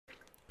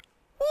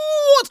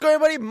going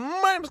on, everybody?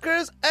 My name is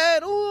Chris,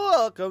 and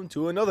welcome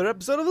to another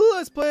episode of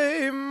Let's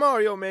Play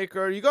Mario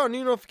Maker. You got a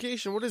new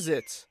notification. What is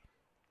it?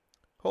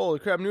 Holy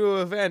crap, new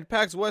event.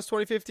 PAX West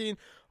 2015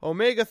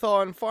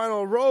 Omegathon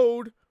Final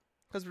Road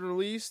has been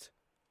released.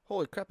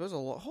 Holy crap, there's a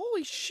lot.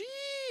 Holy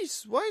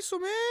sheesh. Why so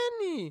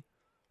many?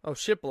 Oh,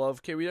 Ship Love.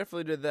 Okay, we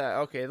definitely did that.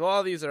 Okay, a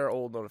lot of these are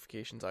old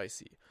notifications. I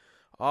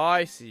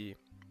see.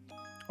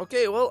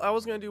 Okay, well, I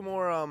was going to do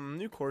more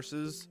new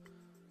courses,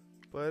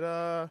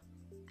 but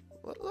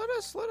let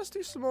us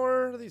do some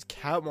more of these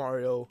Cat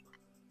Mario,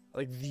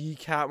 like the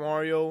Cat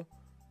Mario,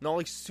 not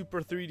like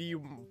Super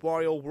 3D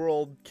Mario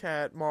World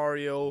Cat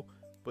Mario,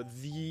 but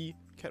the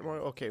Cat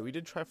Mario. Okay, we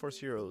did Triforce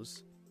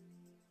Heroes,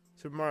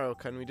 Super Mario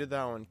Cut, we did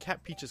that one.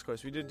 Cat Peach's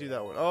course, we did do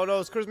that one. Oh no,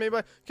 it's course made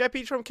by Cat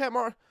Peach from Cat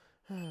Mario.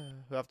 We'll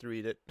have to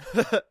read it.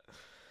 All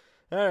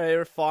right,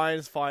 we're fine.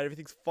 It's fine.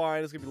 Everything's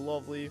fine. It's gonna be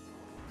lovely.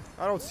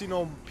 I don't see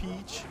no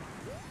Peach.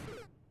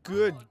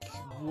 Good.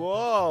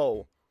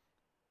 Whoa.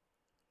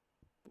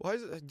 Why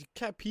is it? Did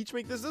Cat Peach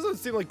make this? This doesn't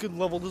seem like good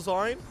level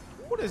design.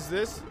 What is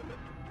this?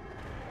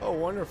 Oh,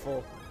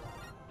 wonderful.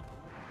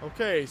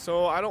 Okay,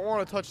 so I don't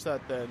want to touch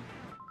that then.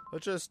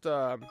 Let's just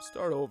start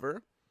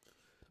over.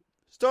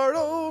 Start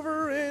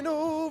over and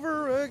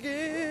over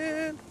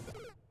again.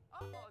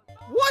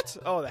 What?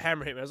 Oh, the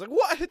hammer hit me. I was like,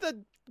 what? I hit that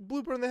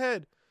blooper in the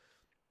head.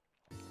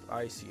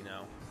 I see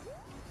now.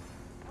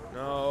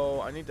 No,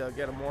 I need to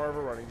get more of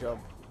a running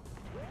jump.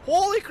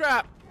 Holy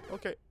crap!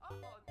 Okay.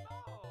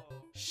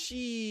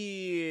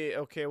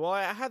 Okay, well,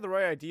 I had the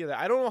right idea there.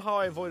 I don't know how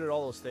I avoided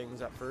all those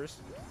things at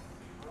first.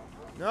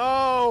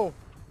 No!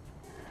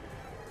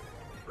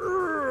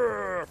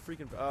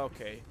 Freaking.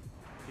 Okay.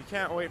 You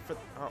can't wait for.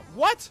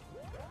 What?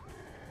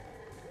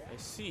 I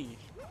see.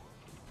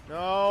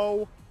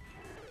 No!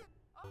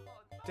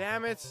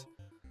 Damn it!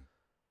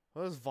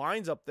 Well, those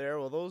vines up there.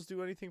 Will those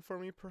do anything for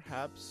me?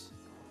 Perhaps.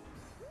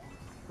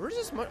 Where's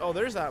this? Oh,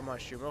 there's that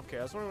mushroom. Okay,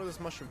 I was wondering where this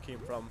mushroom came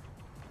from.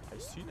 I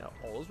see now.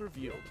 All is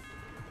revealed.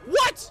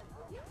 What?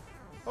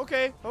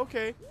 Okay.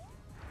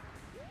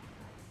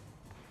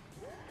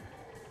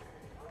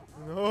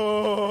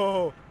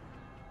 No.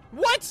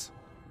 What?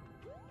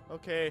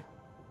 Okay.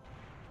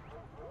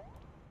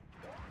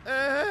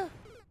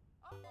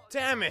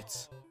 Damn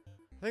it.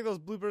 I think those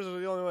bloopers are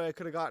the only way I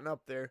could have gotten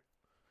up there.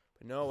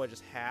 But no, I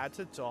just had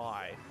to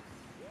die.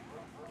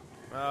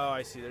 Oh,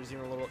 I see. There's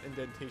even a little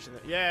indentation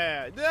there.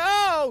 Yeah.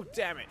 No!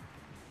 Damn it.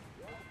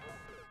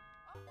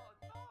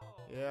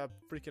 Yeah,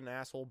 freaking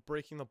asshole.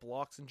 Breaking the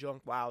blocks and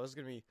junk. Wow, this is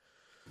gonna be...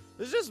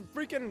 This is just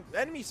freaking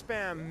enemy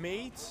spam,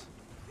 mate.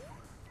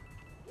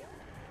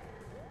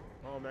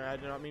 Oh, man, I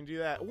did not mean to do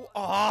that.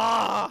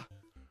 Ah!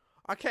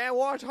 I can't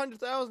watch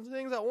 100,000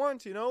 things at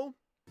once, you know?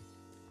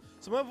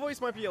 So my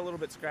voice might be a little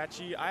bit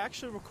scratchy. I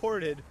actually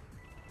recorded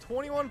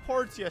 21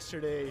 parts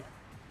yesterday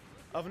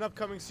of an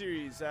upcoming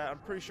series. I'm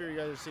pretty sure you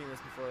guys have seen this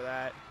before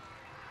that.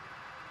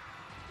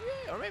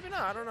 Yeah, or maybe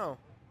not. I don't know.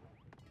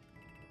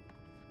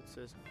 What's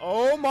this?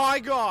 Oh my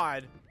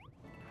god!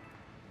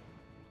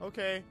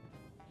 Okay.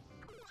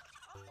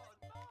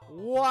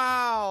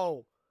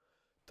 Wow!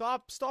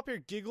 Stop your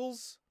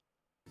giggles.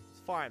 It's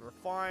fine. We're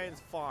fine.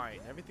 It's fine.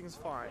 Everything's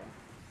fine.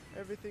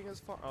 Everything is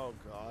fine. Oh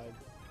god.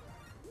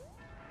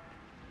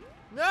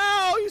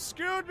 No! You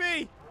screwed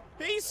me!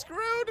 He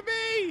screwed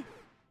me!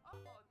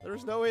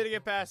 There's no way to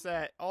get past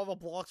that. All the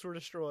blocks were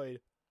destroyed.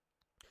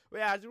 But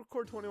yeah, I did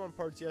record 21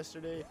 parts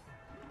yesterday.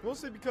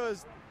 Mostly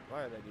because...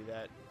 Why did I do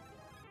that?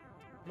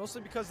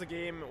 Mostly because the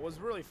game was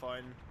really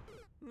fun.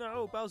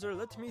 No, Bowser,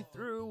 let me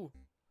through.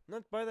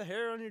 Not by the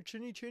hair on your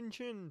chinny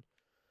chin.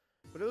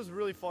 But it was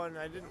really fun.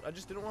 I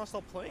just didn't want to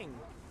stop playing.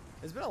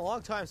 It's been a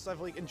long time since I've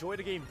like enjoyed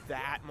a game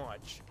that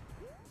much.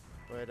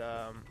 But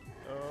oh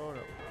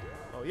no.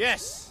 Oh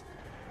yes!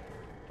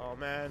 Oh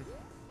man.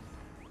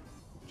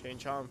 Chain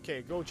Chomp.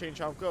 Okay, go Chain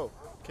Chomp, go.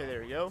 Okay,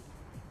 there we go.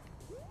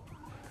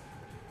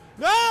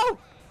 No!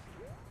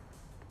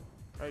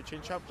 Alright, Chain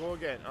Chomp, go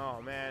again.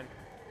 Oh man.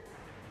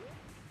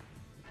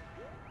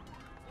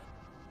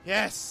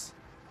 Yes!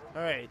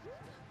 Alright.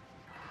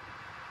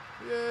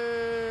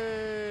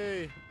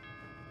 Yay!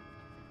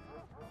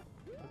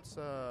 Let's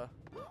oh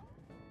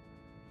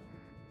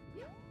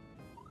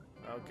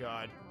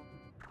god.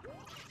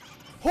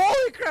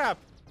 Holy crap!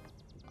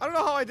 I don't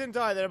know how I didn't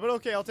die there, but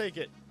okay, I'll take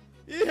it.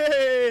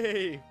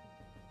 Yay!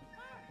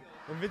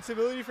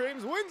 Invincibility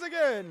Frames wins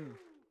again!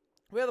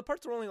 Well, the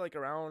parts were only like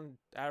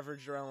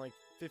averaged around like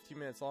 50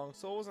 minutes long,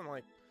 so it wasn't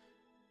like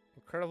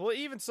incredible.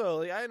 Even so,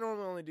 like, I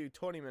normally only do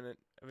 20-minute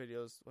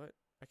videos. What?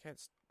 I can't.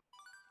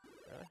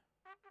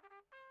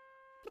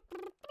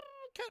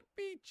 Cat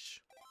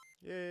Beach!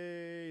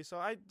 Yay! So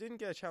I didn't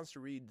get a chance to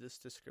read this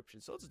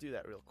description, so let's do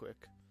that real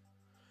quick.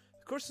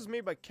 The course is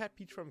made by Cat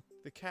Peach from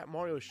the Cat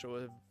Mario Show,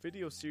 a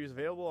video series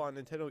available on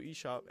Nintendo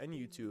eShop and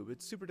YouTube.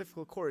 It's a super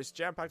difficult course,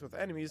 jam-packed with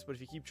enemies, but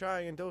if you keep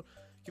trying and don't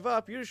give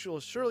up, you will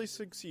surely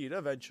succeed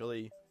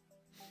eventually.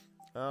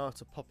 Oh,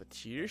 it's a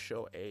puppeteer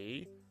show,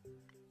 eh?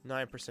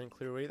 9%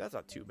 clear rate, that's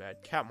not too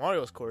bad. Cat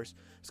Mario's course.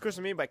 This course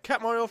is made by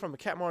Cat Mario from the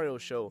Cat Mario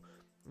Show.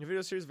 The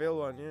video series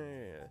available on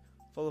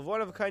full of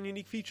one-of-a-kind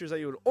unique features that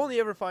you would only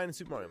ever find in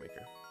Super Mario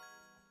Maker.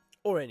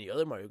 Or any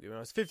other Mario game.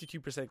 It's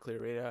 52%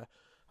 clear rate.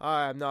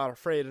 I'm not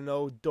afraid of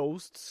no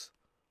ghosts.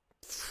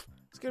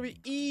 It's gonna be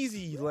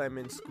easy,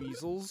 lemon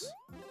squeezels.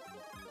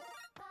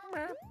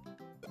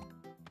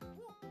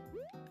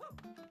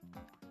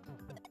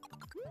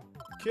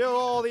 Kill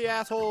all the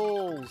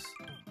assholes!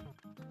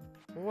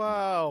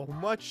 Wow,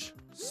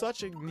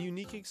 such a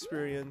unique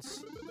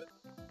experience.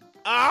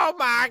 Oh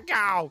my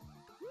god!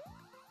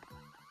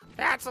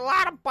 That's a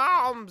lot of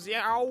bombs,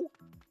 yo!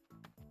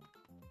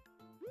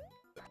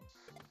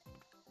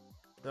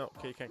 No,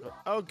 okay, you can't go.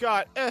 Oh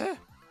god!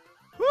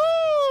 Woo!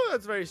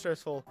 That's very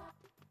stressful.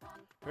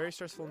 Very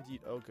stressful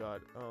indeed. Oh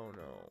god. Oh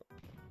no.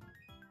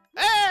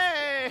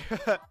 Hey!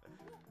 I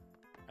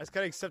just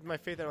gotta accept my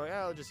fate and I'm like,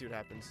 I'll just see what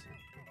happens.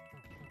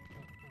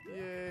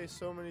 Yay,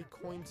 so many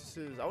coins.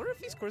 I wonder if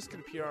these courses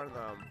could appear on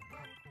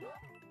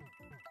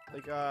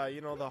like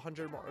you know, the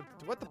 100 more.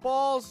 What, the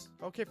balls?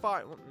 Okay,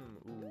 fine.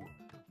 Ooh.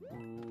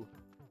 Ooh.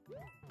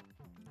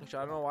 Actually,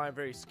 I don't know why I'm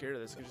very scared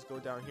of this. I can just go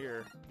down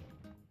here.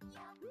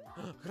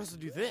 I could also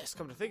do this,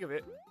 come to think of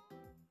it.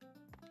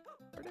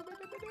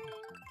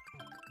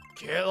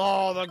 Kill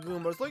all the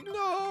Goombas. Like,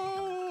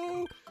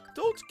 no!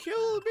 Don't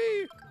kill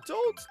me!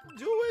 Don't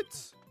do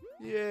it!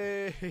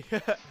 Yay!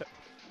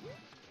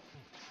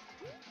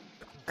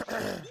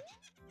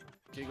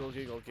 Giggle,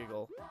 giggle,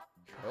 giggle.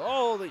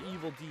 All the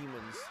evil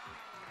demons.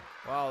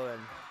 Wow, then.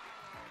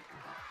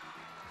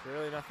 Is there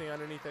really nothing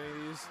underneath any of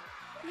these?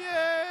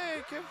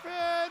 Yay!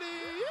 Confetti!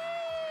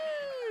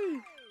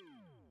 Yay!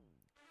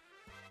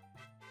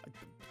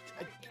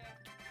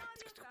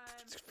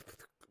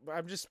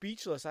 I'm just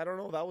speechless. I don't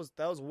know. That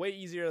was way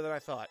easier than I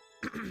thought.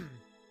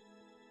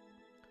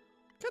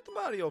 Get the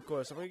Mario, of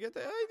course. I'm gonna get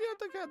the idea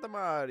to get the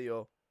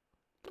Mario.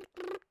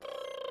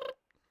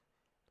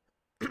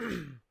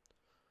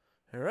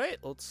 Alright,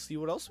 let's see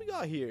what else we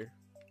got here.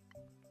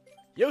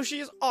 Yoshi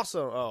is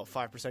awesome. Oh,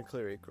 5%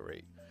 clear rate.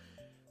 Great.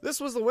 This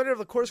was the winner of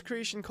the course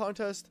creation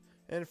contest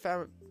and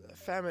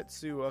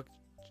Famitsu,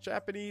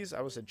 Japanese. I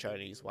almost said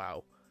Chinese.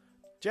 Wow.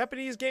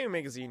 Japanese gaming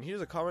magazine.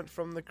 Here's a comment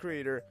from the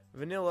creator,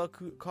 Vanilla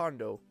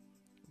Kondo.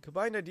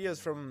 Combined ideas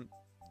from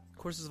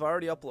courses I've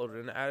already uploaded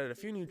and added a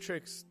few new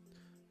tricks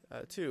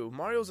too.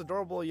 Mario's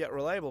adorable yet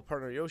reliable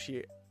partner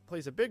Yoshi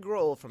plays a big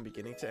role from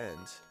beginning to end.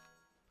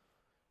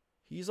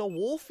 He's a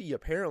wolfie,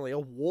 apparently. A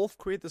wolf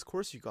created this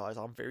course, you guys.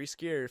 I'm very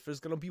scared. If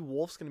there's gonna be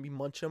wolves gonna be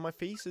munching on my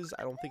faces,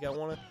 I don't think I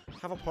want to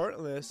have a part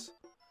in this.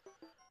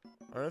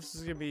 I don't know if this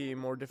is gonna be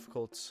more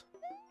difficult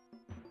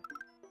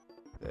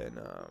than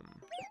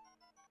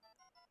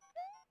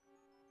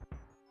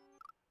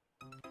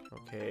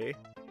okay.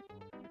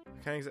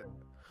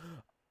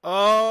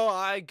 Oh,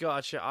 I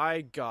gotcha.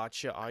 I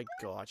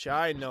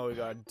know what we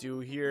gotta do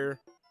here.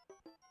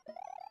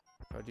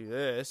 Gotta do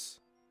this.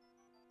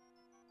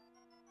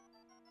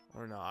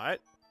 Or not.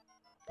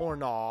 Or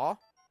nah.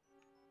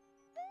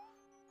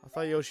 I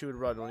thought Yoshi would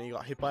run when he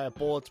got hit by a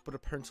bullet, but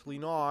apparently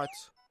not.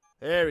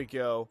 There we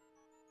go.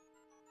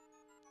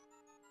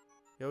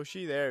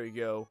 Yoshi, there we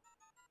go.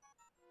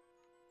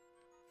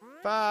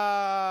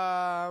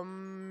 Famitsu.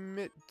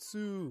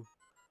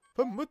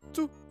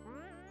 Famitsu.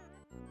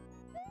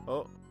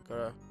 Oh,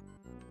 gotta.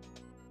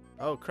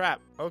 Oh,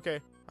 crap.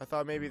 Okay. I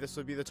thought maybe this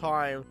would be the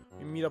time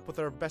we meet up with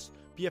our best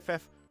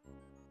BFF.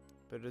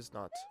 But it is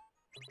not.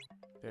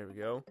 There we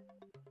go.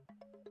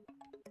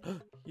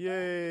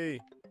 Yay!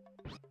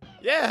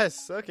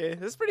 Yes! Okay,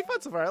 this is pretty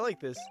fun so far. I like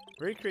this.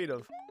 Very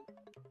creative.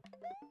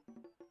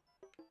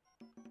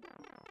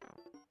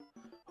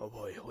 Oh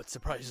boy, what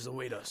surprises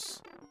await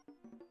us?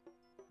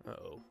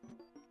 Uh-oh.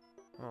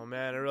 Oh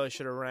man, I really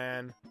should have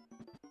ran.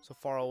 So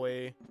far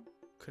away.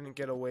 Couldn't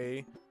get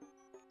away.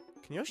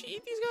 Can Yoshi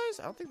eat these guys?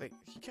 I don't think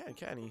he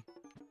can he?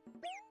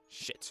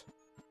 Shit.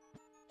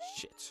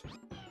 Shit.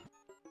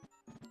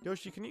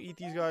 Yoshi, can you eat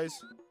these guys?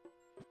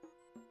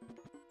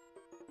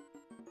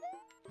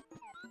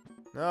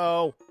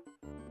 No.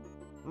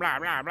 Blah,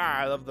 blah, blah.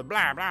 I love the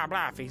blah, blah,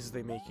 blah faces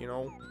they make, you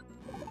know.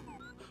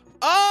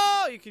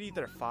 Oh, you can eat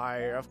their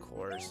fire, of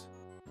course.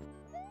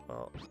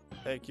 Oh,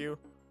 thank you.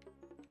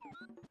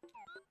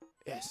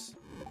 Yes.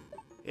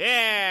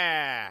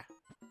 Yeah.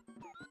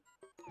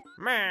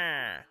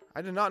 Meh.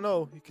 I did not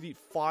know you could eat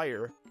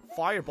fire.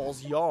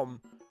 Fireballs,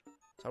 yum.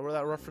 Is that where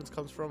that reference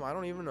comes from? I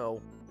don't even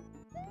know.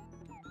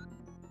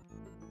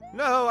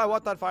 No, I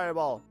want that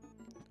fireball.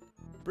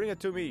 Bring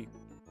it to me.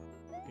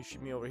 You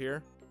shoot me over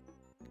here.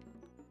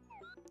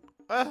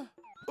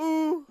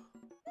 Ooh.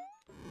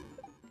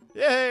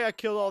 Yay, I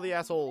killed all the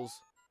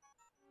assholes.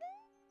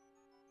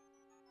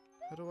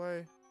 How do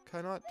I... Can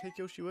I not take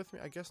Yoshi with me?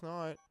 I guess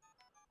not.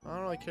 I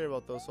don't really care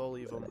about those, so I'll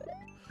leave them.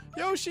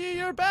 Yoshi,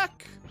 you're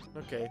back!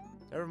 Okay,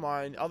 never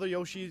mind. Other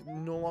Yoshi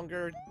no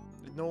longer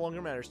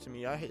matters to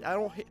me. I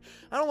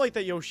don't like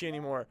that Yoshi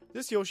anymore.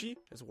 This Yoshi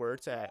is where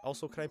it's at.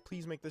 Also, can I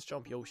please make this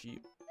jump,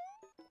 Yoshi?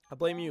 I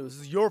blame you. This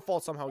is your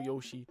fault somehow,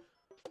 Yoshi.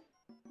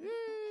 Yay!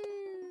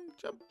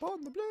 Jump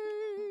on the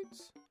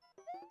blades.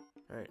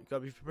 All right, you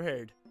gotta be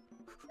prepared.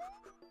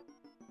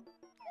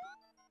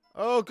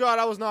 Oh god,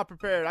 I was not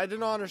prepared. I did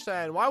not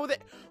understand. Why would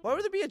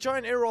there be a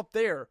giant arrow up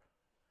there?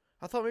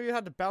 I thought maybe it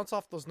had to bounce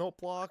off those note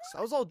blocks.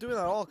 I was all doing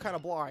that all kind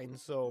of blind,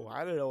 so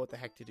I don't know what the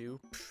heck to do.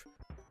 Pfft.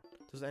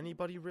 Does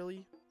anybody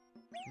really?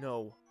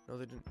 No. No,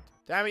 they didn't.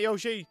 Damn it,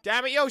 Yoshi!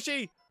 Damn it,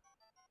 Yoshi!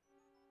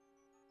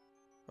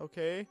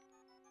 Okay.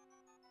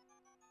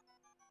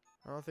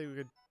 I don't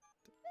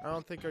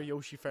think our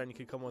Yoshi friend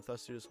could come with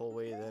us through this whole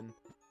way then.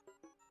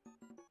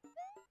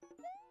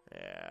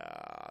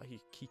 Yeah,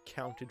 he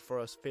counted for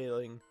us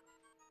failing.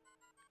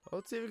 Well,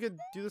 let's see if we could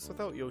do this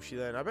without Yoshi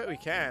then. I bet we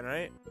can,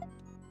 right?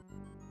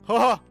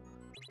 Haha!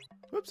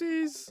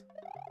 Whoopsies!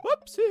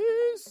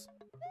 Whoopsies!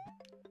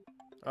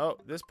 Oh,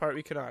 this part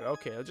we cannot.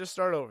 Okay, I'll just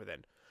start over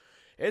then.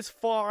 It's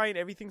fine.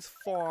 Everything's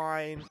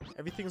fine.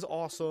 Everything's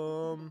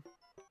awesome.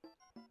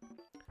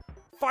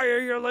 Fire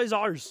your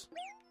lasers!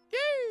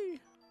 Yay!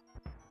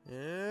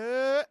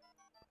 Yeah.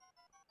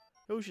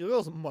 Yoshi, look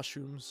at those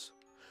mushrooms.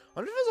 I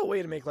wonder if there's a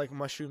way to make like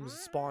mushrooms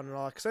spawn and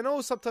all. Because I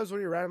know sometimes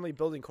when you're randomly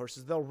building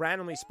courses, they'll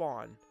randomly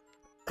spawn.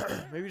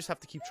 Maybe we just have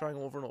to keep trying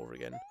over and over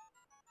again.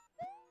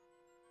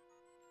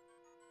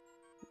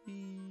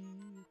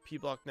 P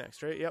block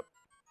next, right? Yep.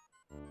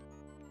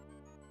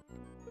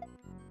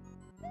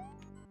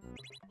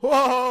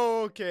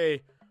 Whoa,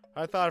 okay.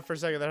 I thought for a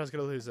second that I was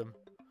going to lose him.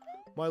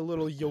 My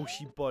little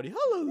Yoshi buddy.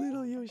 Hello,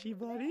 little Yoshi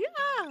buddy.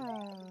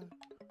 Ah.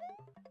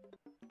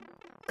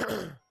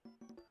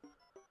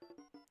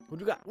 What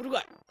do we got? What do we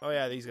got? Oh,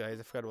 yeah, these guys.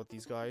 I forgot about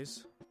these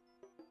guys.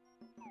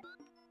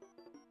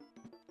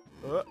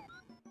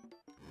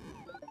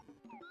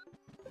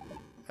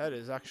 That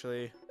is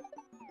actually...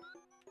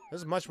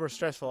 This is much more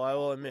stressful, I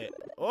will admit.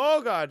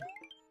 Oh, God.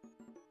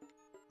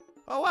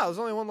 Oh, wow. There's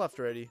only one left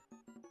already.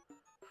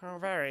 How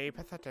very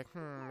pathetic.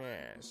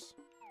 Yes.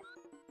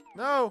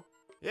 No.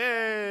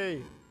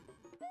 Yay.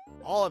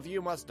 All of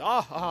you must...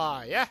 Ah, ha,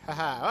 ha. Yeah, ha,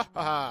 ha,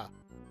 ha,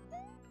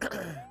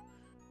 ha.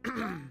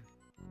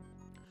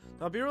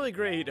 Now, it'd be really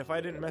great if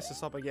I didn't mess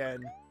this up again.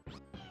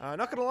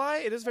 Not gonna lie,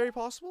 it is very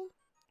possible.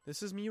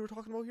 This is me we're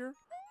talking about here.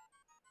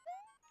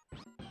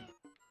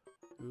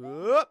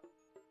 Oop.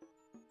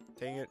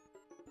 Dang it.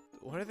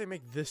 Why did they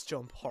make this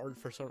jump hard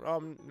for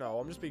some... no,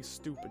 I'm just being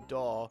stupid,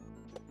 duh.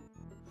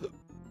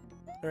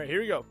 Alright,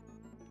 here we go.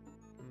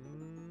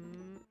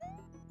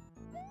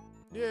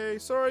 Yay,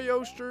 sorry,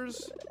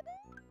 Yoasters.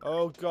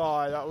 Oh,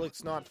 God, that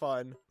looks not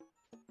fun.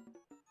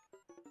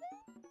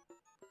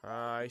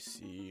 I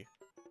see.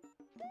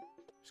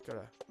 Just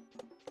gotta...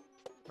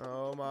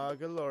 Oh, my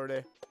good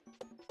lordy.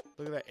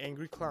 Look at that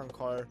angry clown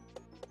car.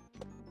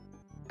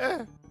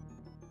 Eh!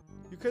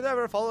 You could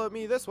never follow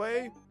me this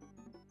way.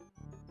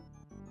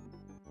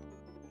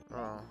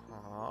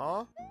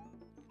 Uh-huh.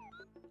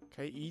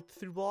 Can I eat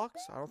through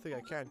blocks? I don't think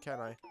I can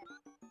I?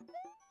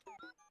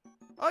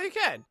 Oh, you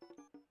can!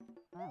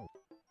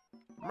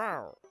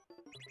 Meow.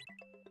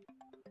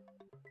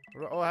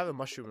 Oh, I have a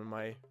mushroom in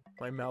my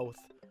mouth.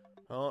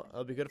 Oh,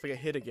 it'll be good if I get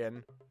hit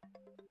again.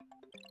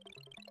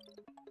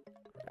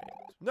 Right.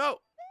 No!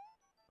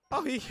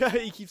 Oh, he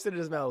keeps it in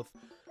his mouth.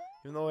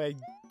 Even though I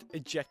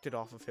ejected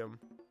off of him.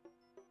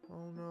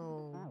 Oh,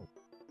 no.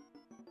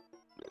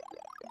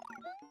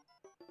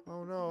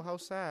 Oh, no. How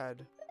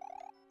sad.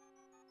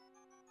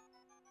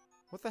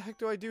 What the heck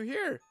do I do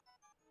here?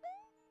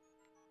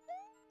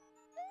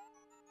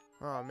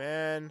 Oh,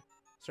 man.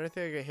 Is there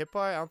anything I get hit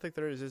by? I don't think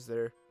there is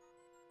there?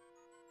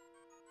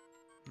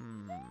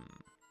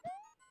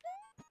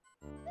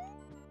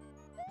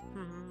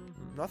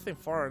 Nothing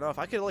far enough.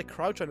 I could, like,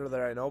 crouch under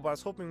there, I know, but I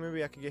was hoping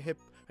maybe I could get hit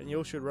and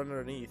Yoshi would run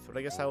underneath. But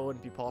I guess that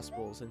wouldn't be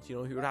possible since, you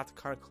know, he would have to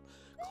kind of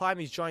climb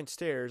these giant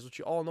stairs, which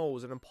you all know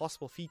is an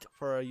impossible feat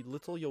for a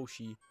little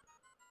Yoshi.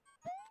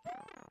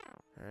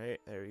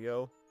 Alright, there we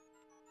go.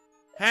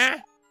 Huh?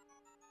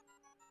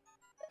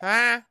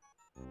 Huh?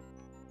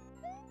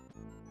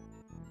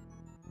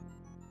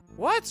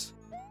 What?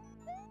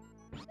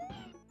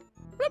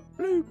 Bloop,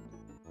 bloop.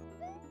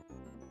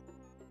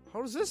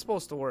 How is this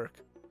supposed to work?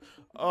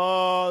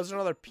 Oh, there's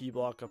another P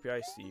block up here,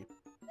 I see.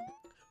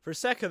 For a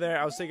second there,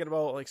 I was thinking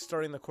about, like,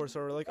 starting the course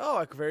over, like, oh,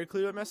 I could very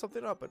clearly mess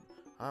something up, but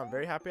I'm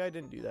very happy I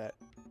didn't do that.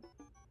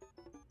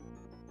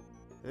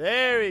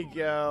 There we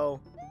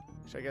go.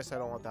 Which I guess I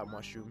don't want that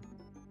mushroom.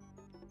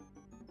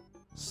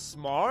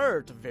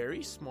 Smart.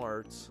 Very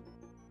smart.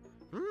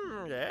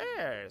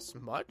 Yes.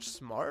 Much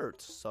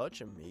smart.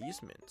 Such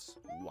amazement.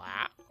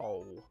 Wow.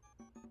 Alright.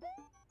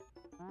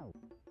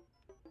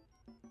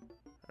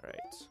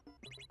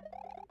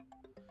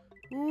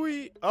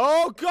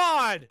 Oh,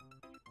 God!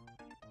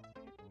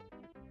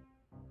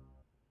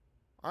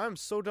 I'm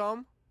so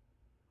dumb.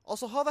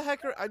 Also, how the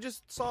heck I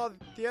just saw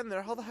at the end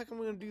there. How the heck am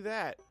I going to do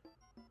that?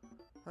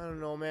 I don't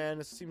know, man.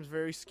 This seems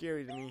very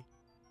scary to me.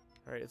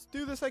 Alright, let's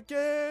do this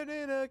again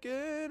and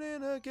again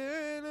and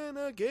again and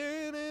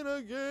again and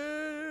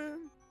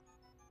again.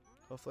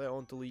 Hopefully I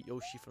won't delete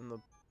Yoshi from the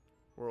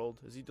world.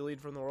 Is he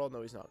deleted from the world?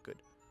 No, he's not.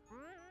 Good.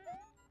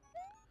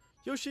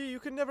 Yoshi, you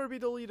can never be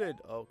deleted.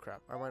 Oh,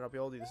 crap. I might not be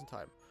able to do this in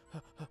time.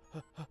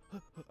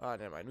 Ah,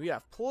 never mind. We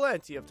have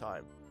plenty of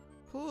time.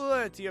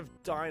 Plenty of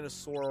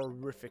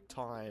dinosaur-horrific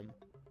time.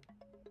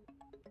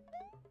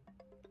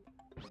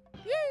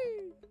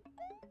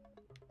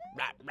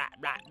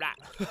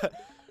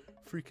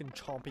 Freaking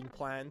chomping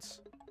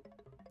plants.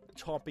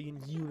 Chomping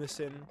in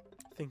unison.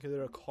 Thinking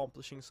they're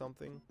accomplishing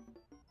something.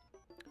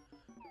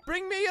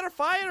 Bring me your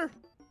fire!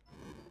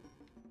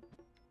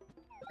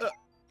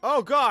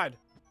 Oh god!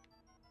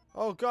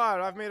 Oh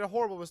god, I've made a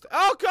horrible mistake.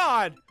 Oh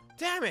god!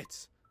 Damn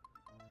it!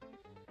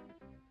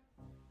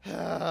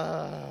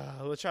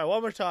 We'll try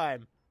one more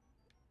time.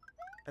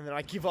 And then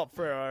I give up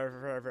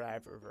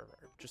forever.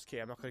 Just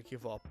kidding, I'm not gonna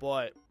give up,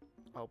 but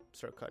I'll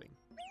start cutting.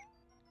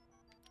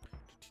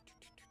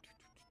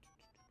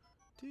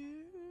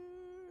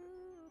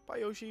 Bye,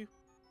 Yoshi.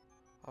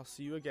 I'll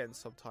see you again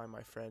sometime,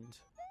 my friend.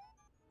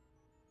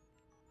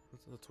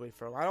 Let's wait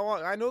for him.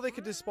 I know they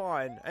can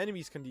despawn.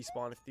 Enemies can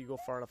despawn if you go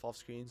far enough off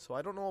screen, so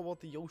I don't know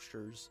about the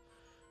Yoshers.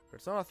 But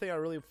it's not a thing I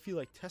really feel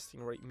like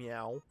testing right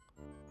meow.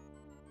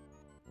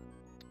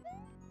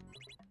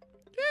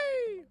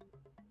 Yay!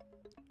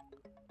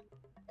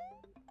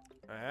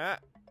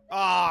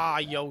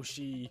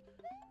 Yoshi.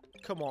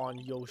 Come on,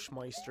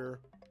 Yoshmeister.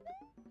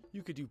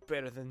 You could do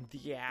better than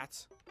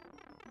that.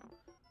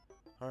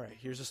 Alright,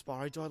 here's a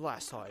spot I died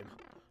last time.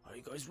 Are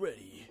you guys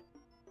ready?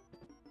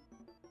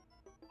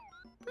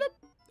 Bloop.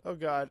 Oh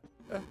god.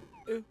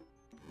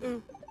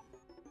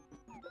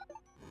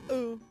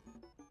 Ooh.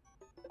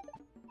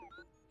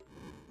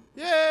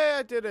 Yay,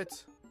 I did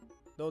it.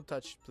 Don't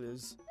touch,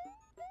 please.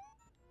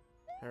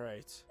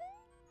 Alright.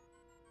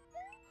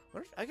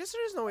 I guess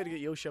there is no way to get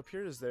Yoshi up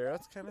here, is there?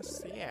 That's kind of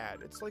sad.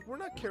 It's like we're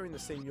not carrying the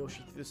same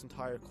Yoshi through this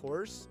entire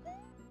course.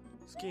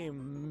 This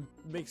game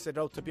makes it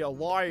out to be a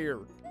liar.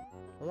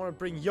 I want to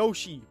bring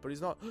Yoshi, but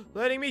he's not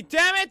letting me.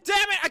 Damn it!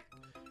 I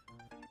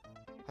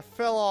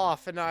fell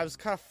off, and I was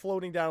kind of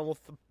floating down with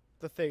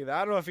the thing. I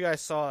don't know if you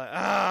guys saw it.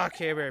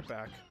 Okay, I'll be right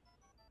back.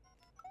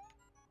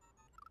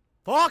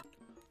 Fuck!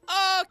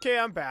 Okay,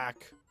 I'm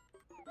back.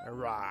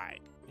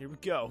 Alright. Here we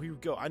go.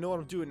 I know what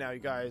I'm doing now, you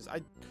guys.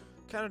 I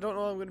kind of don't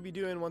know what I'm going to be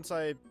doing once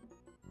I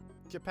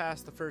get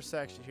past the first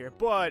section here,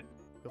 but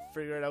we'll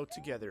figure it out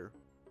together.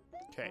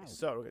 Okay,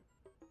 so we're good.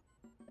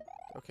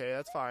 Okay,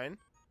 that's fine.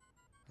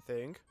 I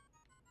think.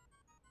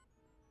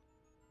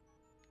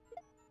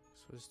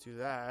 So let's do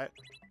that.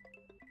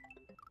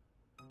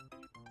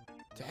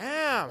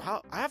 Damn!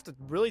 How I have to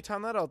really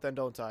time that out then,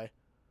 don't I?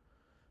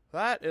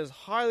 That is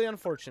highly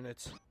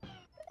unfortunate.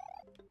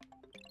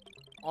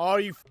 Are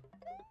you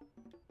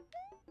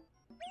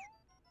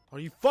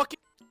fucking...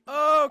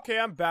 Okay,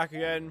 I'm back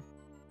again.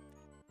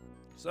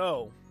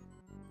 So.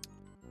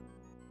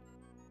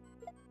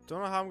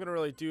 Don't know how I'm gonna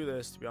really do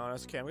this, to be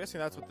honest. Okay, I'm guessing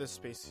that's what this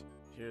space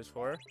here is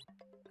for.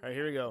 Alright,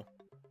 here we go.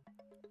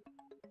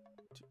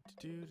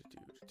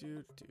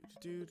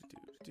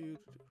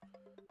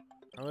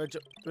 I'm gonna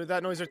jump with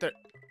that noise right there.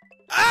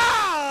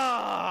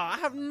 Ah! I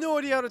have no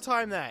idea how to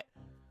time that.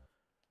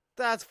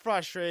 That's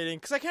frustrating,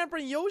 because I can't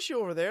bring Yoshi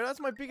over there. That's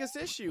my biggest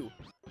issue.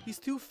 He's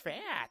too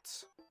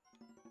fat.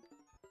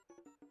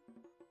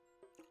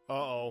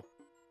 Uh-oh.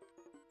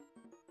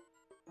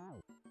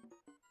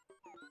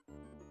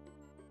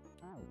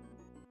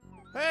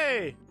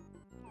 Hey!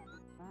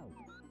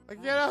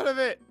 Get out of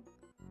it!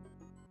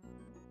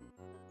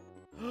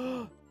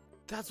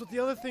 That's what the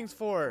other thing's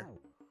for.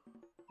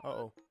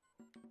 Uh-oh.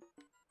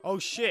 Oh,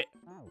 shit.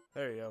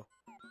 There you go.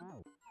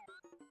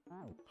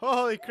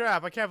 Holy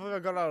crap, I can't believe I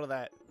got out of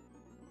that.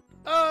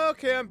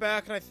 Okay, I'm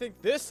back, and I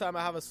think this time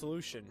I have a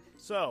solution.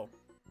 So,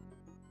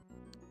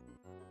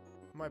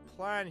 my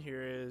plan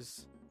here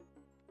is...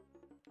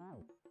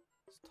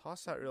 Let's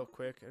toss that real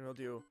quick, and we'll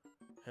do...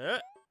 Huh?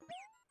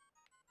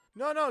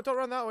 No, don't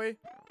run that way.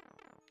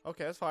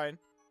 Okay, that's fine.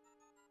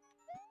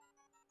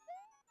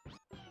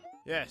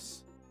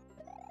 Yes.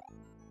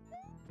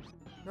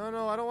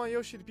 No, I don't want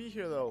Yoshi to be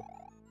here, though.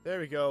 There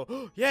we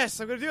go. Yes,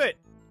 I'm gonna do it!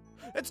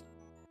 It's...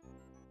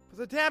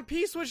 The damn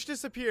P-switch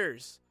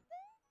disappears!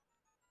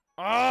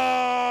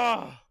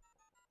 Ah!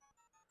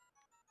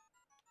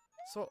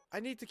 So,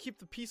 I need to keep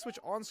the P-switch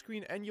on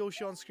screen and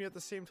Yoshi on screen at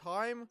the same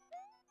time?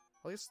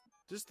 Well, I guess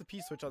just the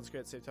P-switch on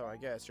screen at the same time, I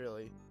guess,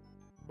 really.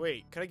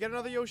 Wait, can I get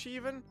another Yoshi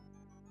even?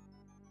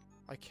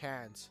 I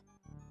can't.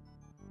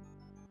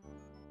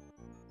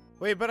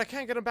 Wait, but I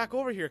can't get him back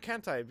over here,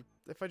 can't I?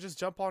 If I just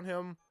jump on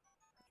him,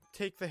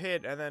 take the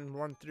hit, and then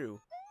run through.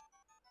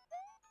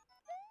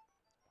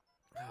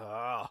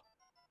 Ah.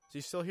 Is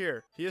he still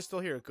here? He is still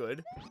here,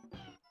 good.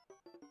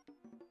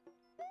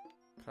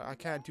 I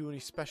can't do any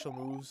special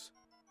moves.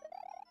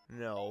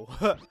 No.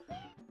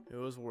 It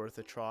was worth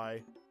a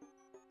try.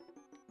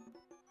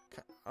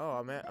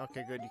 Oh, man.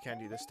 Okay, good. You can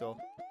do this still.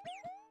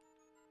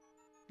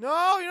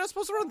 No, you're not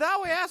supposed to run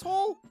that way,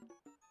 asshole!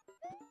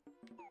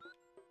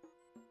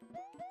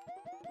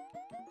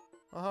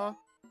 Uh-huh.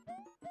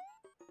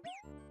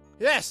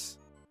 Yes!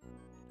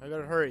 I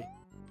gotta hurry.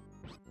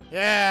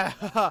 Yeah!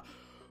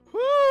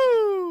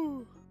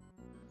 Woo!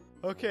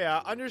 Okay, I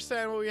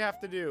understand what we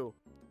have to do.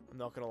 I'm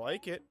not gonna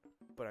like it,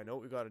 but I know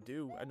what we gotta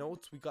do. I know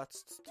what we got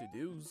to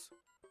do's.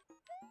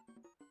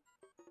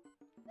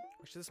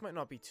 Actually, this might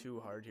not be too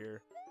hard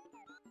here.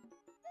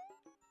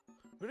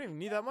 We don't even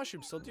need that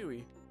mushroom still, do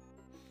we?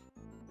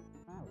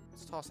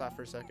 Let's toss that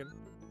for a second.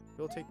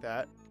 We'll take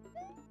that.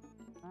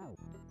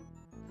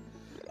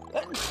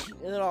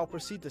 And then I'll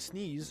proceed to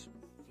sneeze.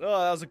 Oh,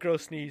 that was a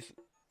gross sneeze.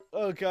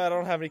 Oh god, I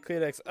don't have any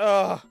Kleenex.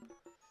 Oh.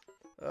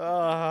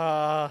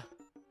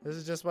 This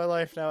is just my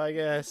life now, I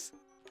guess.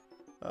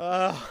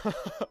 I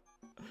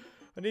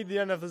need the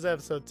end of this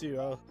episode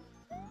too.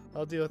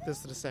 I'll deal with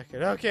this in a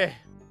second. Okay.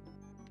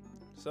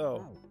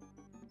 So.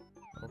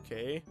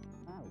 Okay.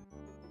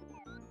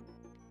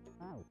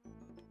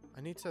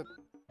 I need to...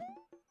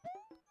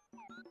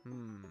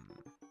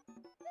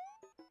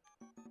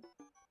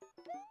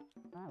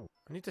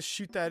 I need to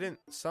shoot that in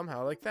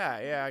somehow, like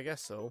that. Yeah, I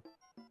guess so.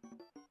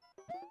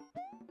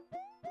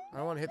 I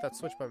don't want to hit that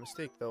switch by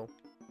mistake, though.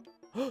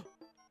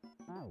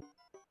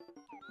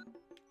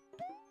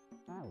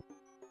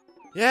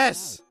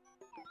 Yes!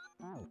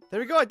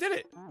 There we go, I did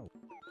it!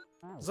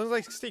 As long as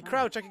I stay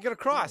crouched, I can get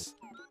across.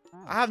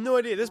 I have no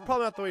idea. This is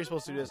probably not the way you're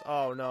supposed to do this.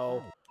 Oh,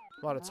 no.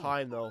 I'm out of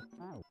time, though.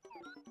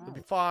 It'll be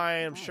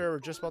fine. I'm sure we're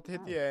just about to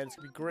hit the end. It's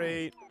going to be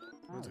great.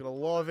 Everyone's going to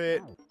love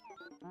it.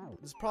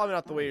 This is probably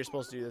not the way you're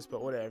supposed to do this, but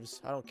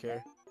whatevs. I don't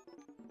care.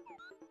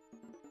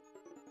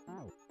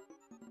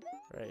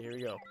 Alright, here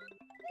we go.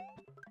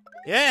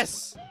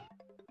 Yes!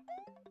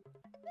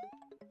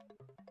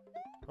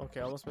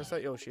 Okay, I almost missed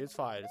that Yoshi. It's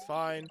fine. It's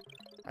fine.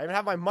 I even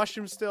have my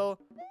mushroom still.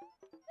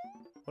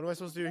 What am I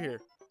supposed to do here?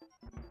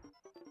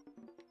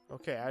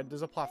 Okay,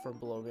 there's a platform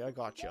below me. I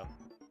gotcha.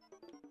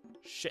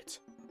 Shit.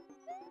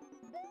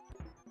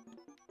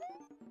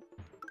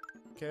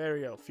 Okay, there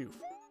we go. Phew.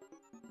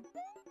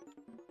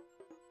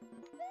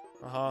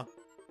 Uh-huh.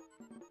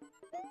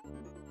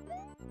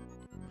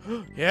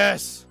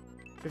 Yes!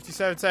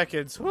 57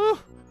 seconds. Woo! Woo!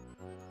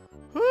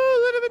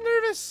 A little bit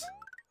nervous.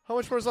 How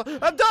much more is left?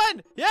 I'm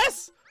done!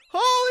 Yes!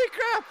 Holy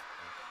crap!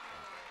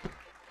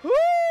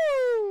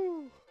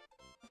 Woo!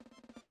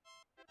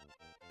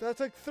 That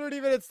took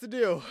 30 minutes to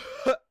do.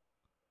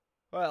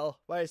 Well,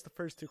 minus the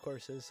first two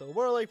courses, so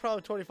more like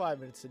probably 25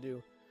 minutes to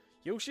do.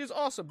 Yoshi is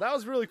awesome. That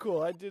was really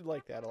cool. I did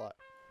like that a lot.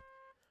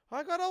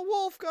 I got a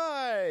wolf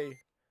guy!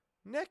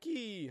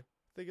 Neki! I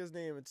think his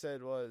name it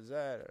said was,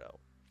 I don't know.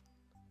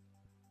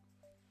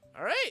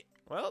 Alright!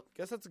 Well,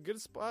 guess that's a good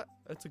spot.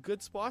 That's a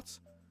good spot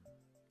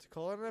to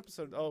call it an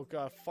episode. Oh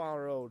god, final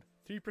road.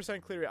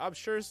 3% clear rate. I'm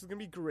sure this is going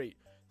to be great.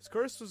 This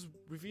course was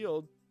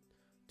revealed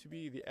to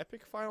be the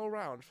epic final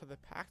round for the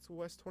PAX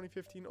West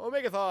 2015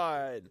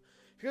 Omegathon.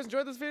 If you guys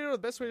enjoyed this video, the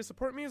best way to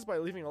support me is by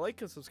leaving a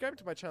like and subscribing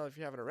to my channel if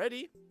you haven't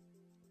already.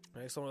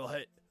 Next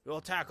one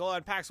we'll tackle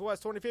on PAX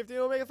West 2015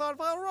 Omegathon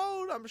final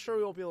road. I'm sure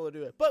we won't be able to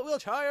do it, but we'll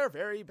try our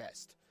very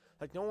best.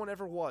 Like no one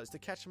ever was. To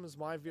catch him is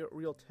my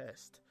real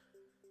test.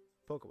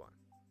 Pokemon.